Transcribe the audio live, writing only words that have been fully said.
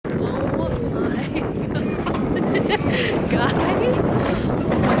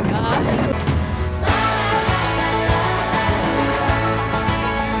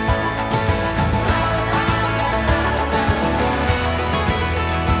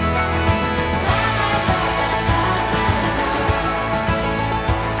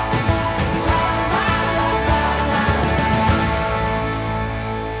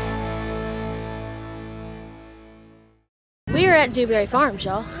at Dewberry Farms,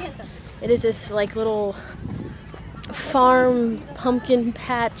 y'all. It is this like little farm pumpkin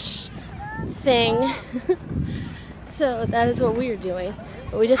patch thing. So that is what we're doing.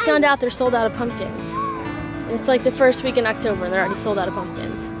 But we just found out they're sold out of pumpkins. It's like the first week in October and they're already sold out of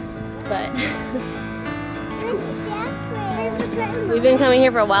pumpkins. But it's cool. We've been coming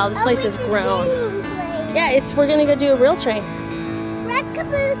here for a while. This place has grown. Yeah, we're gonna go do a real train.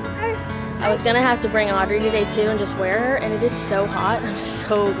 I was gonna have to bring Audrey today too and just wear her, and it is so hot. I'm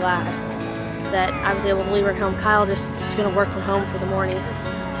so glad that I was able to leave her at home. Kyle just is gonna work from home for the morning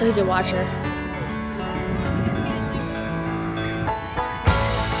so he can watch her.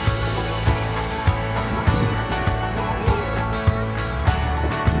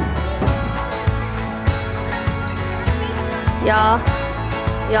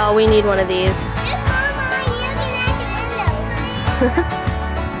 Y'all, we need one of these.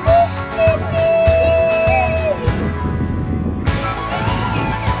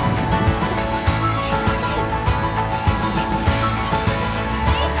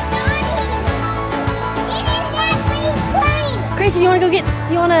 Gracie, you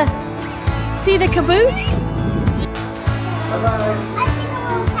wanna see the caboose? Bye-bye.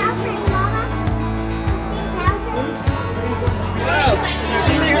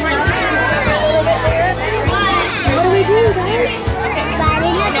 What do we do, guys? Ride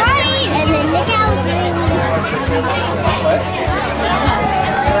in the train and then the cow train.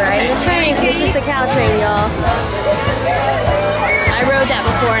 We're riding the train. This is the cow train, y'all. I rode that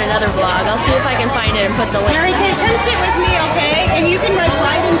before in another vlog. I'll see if I can find it and put the link. Mary Kay, come sit with me, okay? And you can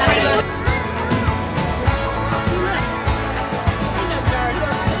ride in that.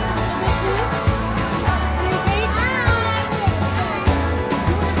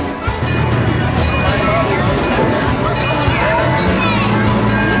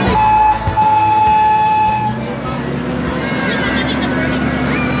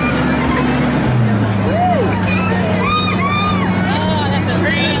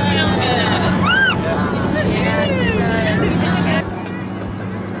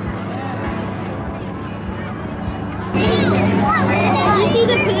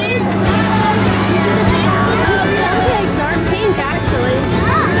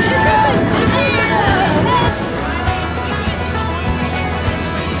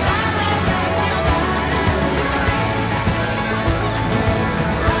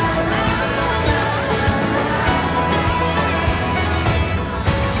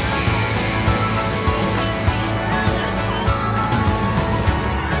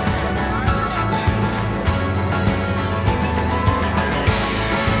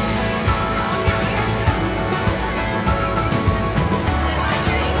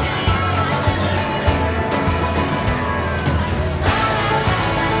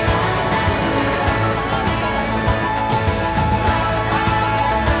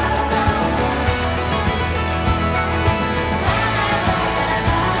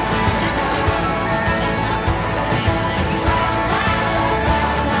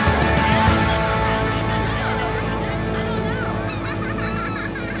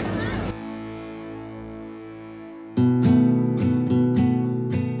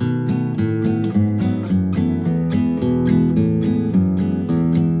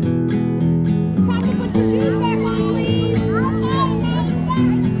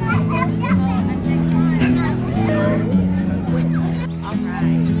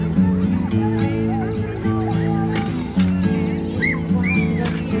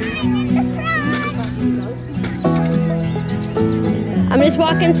 I'm just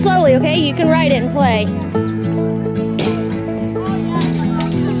walking slowly, okay? You can ride it and play.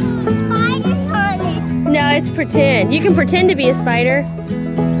 No, it's pretend. You can pretend to be a spider.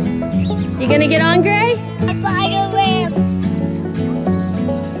 You gonna get on, Gray? A spider web.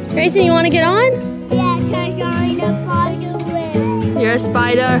 Grayson, you wanna get on? Yeah, because I'm a spider web. You're a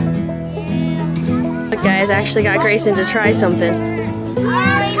spider? Yeah. Look guys, I actually got Grayson to try something.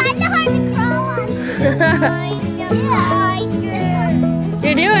 Yeah, it's kind of hard to crawl on.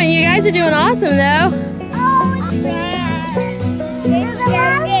 You guys are doing awesome though.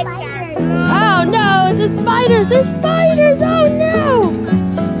 Oh no, it's the spiders. There's spiders. Oh no.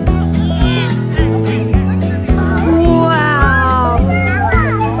 Wow.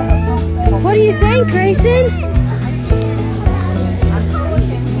 What do you think, Grayson?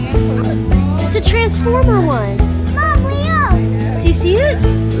 It's a transformer one. Mom, Leo. Do you see it?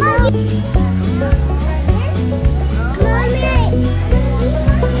 Mom.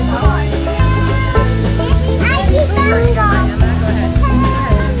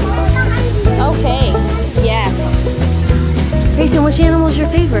 Okay, yes. Grayson, which animal is your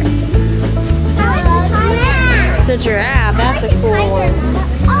favorite? Giraffe. The giraffe, that's That's a cool one.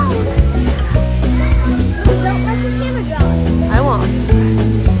 Don't let the camera drop. I won't.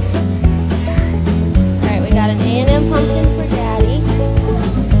 Alright, we got an A&M pumpkin for Daddy.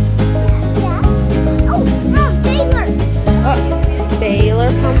 Yeah. Oh, Mom, Baylor. Oh, Baylor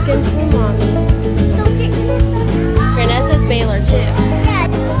pumpkin for Mommy. Don't get me. Vanessa's Baylor too. Yeah.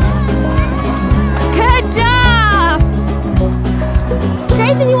 Good job!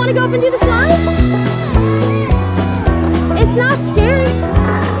 Grayson, you want to go up and do the slide? It's not scary.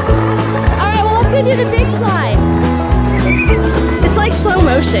 Alright, well let's go do the big slide. It's like slow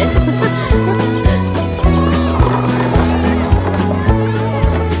motion.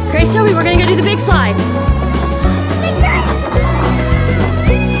 Grace, Toby, we're gonna go do the big slide.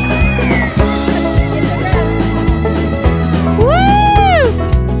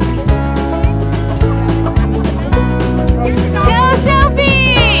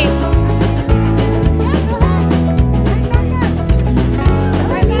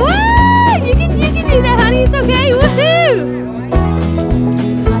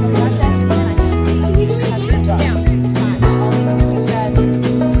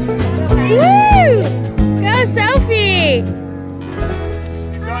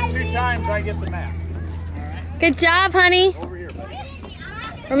 Good job, honey. Over here, buddy.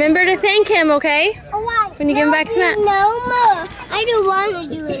 Remember to thank him, okay? When you give him back his mat. No more. I don't want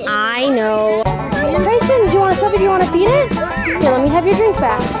to do it. I know. Grayson, do you want a selfie? Do you want to feed it? Here, let me have your drink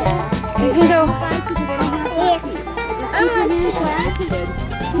back. You can go.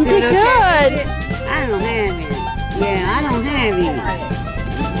 You did good. I don't have any. Yeah, I don't have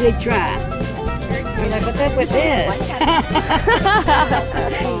any. Good try. You're like, what's up with this?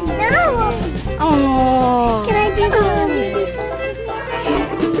 No. Oh. Can I do the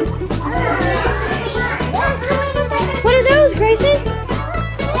What are those, Grayson?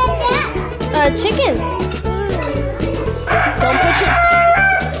 Chickens.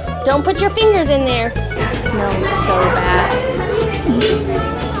 Don't put your fingers in there. It smells so bad.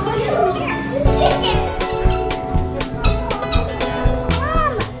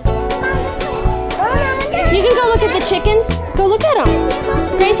 You can go look at the chickens. Go look at them.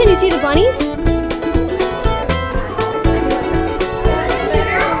 Grayson, you see the bunnies?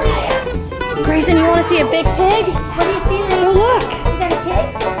 Grayson, you want to see a big pig? What do you see there? Go look. Is that a pig?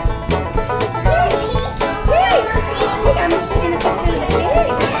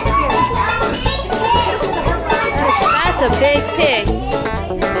 That's a big pig.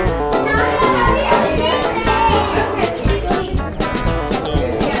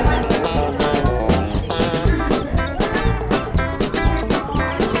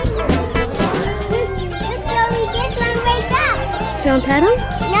 Do you want to pet him?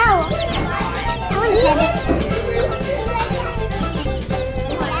 No. I want to pet it.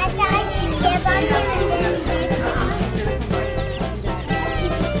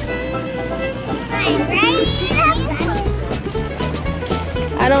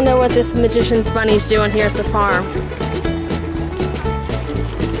 I don't know what this magician's bunny's doing here at the farm.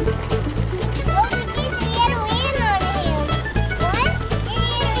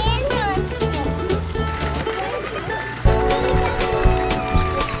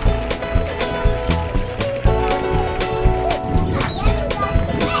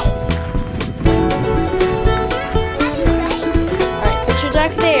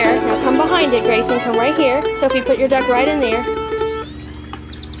 Duck there. Now come behind it, Grayson. Come right here. Sophie, put your duck right in there.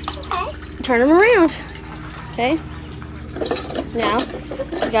 Okay. Turn him around. Okay. Now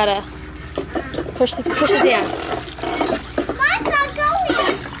you gotta push it down. Mine's not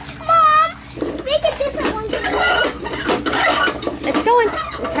going. Mom, make a different one. It's going.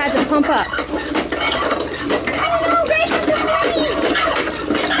 It's had to pump up. I don't know. Grace is winning.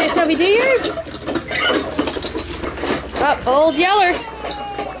 Okay, Sophie, do yours. Up, old yeller.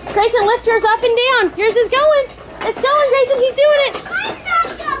 Grayson, lift yours up and down. Yours is going. It's going, Grayson. He's doing it. Mine's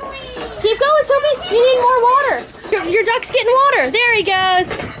not going. Keep going, Sophie. You need more water. Your duck's getting water. There he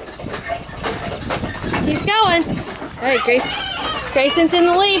goes. He's going. All right, Grayson's in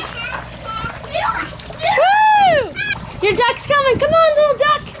the lead. Woo! Your duck's coming. Come on, little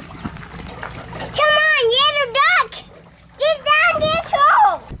duck. Come on, little duck. Get down this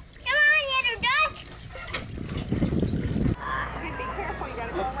hole. Come on, little duck. Be careful, you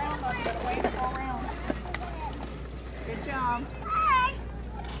gotta go around them. You gotta wait to go around. Good job.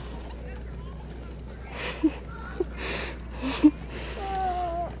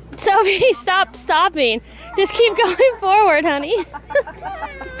 Sophie, stop stopping. Just keep going forward, honey.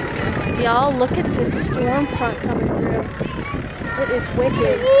 Y'all, look at this storm front coming through. It is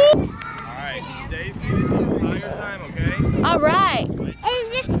wicked. Alright, stay seated the entire time, okay? All right.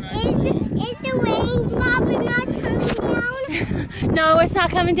 Is the rain probably not coming down? No, it's not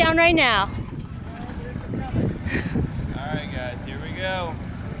coming down right now. Alright guys, here we go.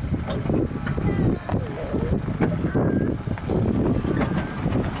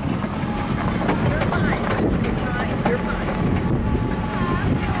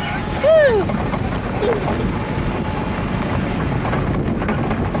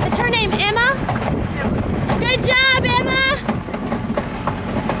 Is her name Emma? Good job, Emma!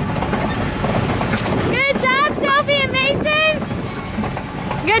 Good job, Sophie and Mason!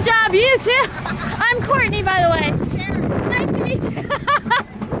 Good job, you too! I'm Courtney, by the way. Nice to meet you.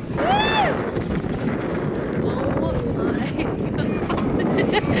 Oh my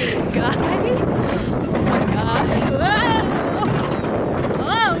God. Guys! Oh my gosh. Whoa!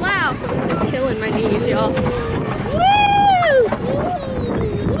 Oh wow! This is killing my knees, y'all. Woo!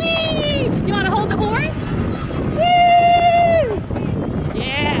 Whee! You want to hold the horns? Woo!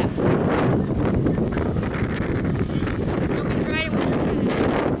 Yeah! Sophie's riding with her head.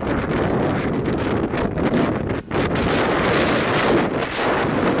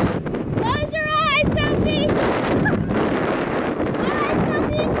 Close your eyes, Sophie! Alright,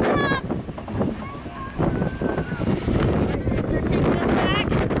 Sophie, stop! They're taking us back.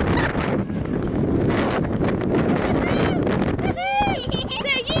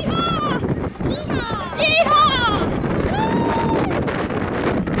 Say yeehaw! Yeehaw! Yeehaw!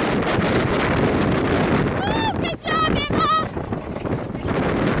 Woo! Good job, Emma!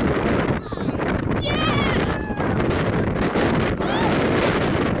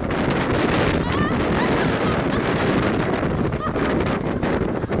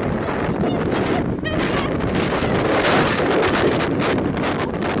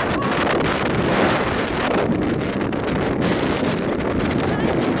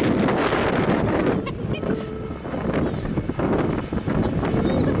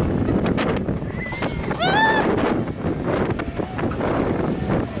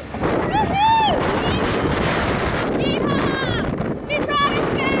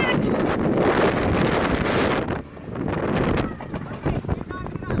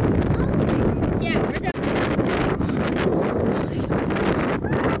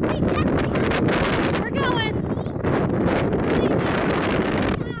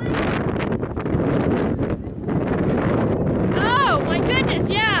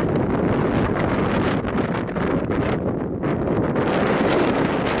 Yeah!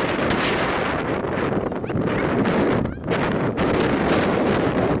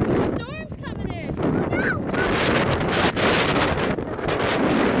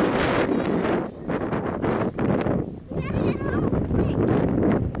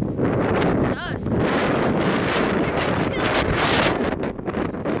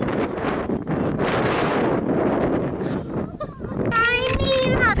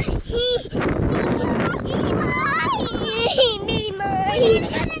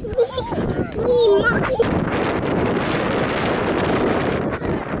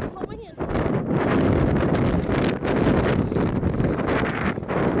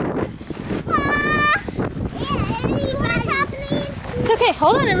 Okay,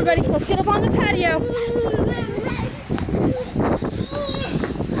 hold on everybody. Let's get up on the patio.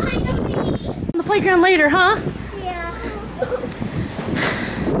 On the playground later, huh? Yeah.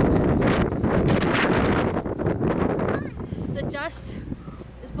 The dust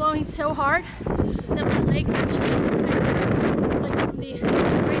is blowing so hard that my legs are shaking, like from the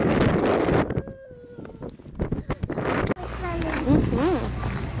racing.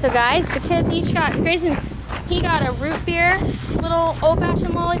 So guys, the kids each got, Grayson, he got a root beer, little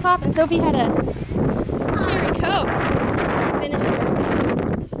old-fashioned lollipop, and Sophie had a cherry Coke.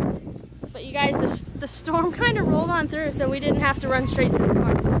 But you guys, the storm kind of rolled on through, so we didn't have to run straight to the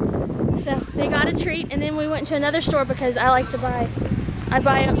car. So they got a treat, and then we went to another store because I like to buy.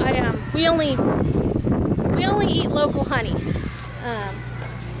 We only eat local honey.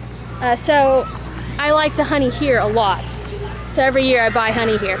 So I like the honey here a lot. So every year I buy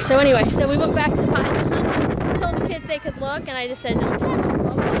honey here. So anyway, so we went back to buy the honey. Told the kids they could look, and I just said don't touch.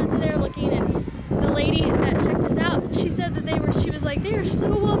 So they were looking, and the lady that checked us out, she said that she was like, they are so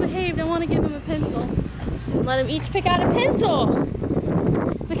well behaved. I want to give them a pencil. And let them each pick out a pencil.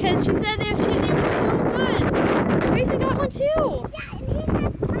 Because she said they were so good. Grayson got one too.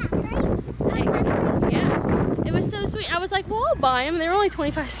 Yeah, it was so sweet. I was like, well, I'll buy them. They were only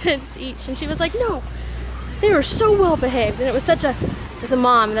 25 cents each. And she was like, no, they were so well behaved. And it was such a, as a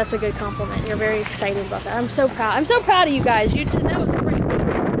mom, that's a good compliment. You're very excited about that. I'm so proud. I'm so proud of you guys. That was great.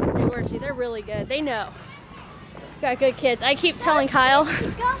 They were too. They're really good. They know. Got good kids. I keep telling Kyle.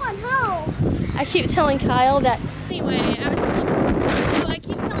 Going home. I keep telling Kyle that. Anyway, I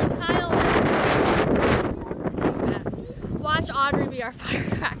keep telling Kyle that watch Audrey be our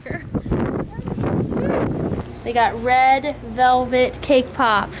firecracker. They got red velvet cake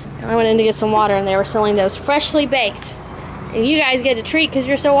pops. I went in to get some water and they were selling those freshly baked. And you guys get a treat because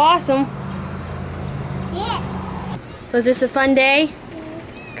you're so awesome. Yeah. Was this a fun day?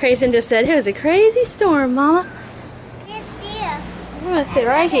 Grayson just said, it was a crazy storm, Mama. Yes, dear. I'm gonna sit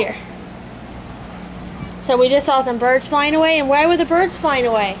right here. So we just saw some birds flying away, and why were the birds flying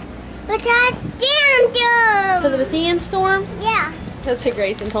away? But I damn Because of a sandstorm? Yeah. That's what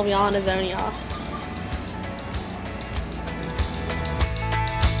Grayson told me all on his own, y'all.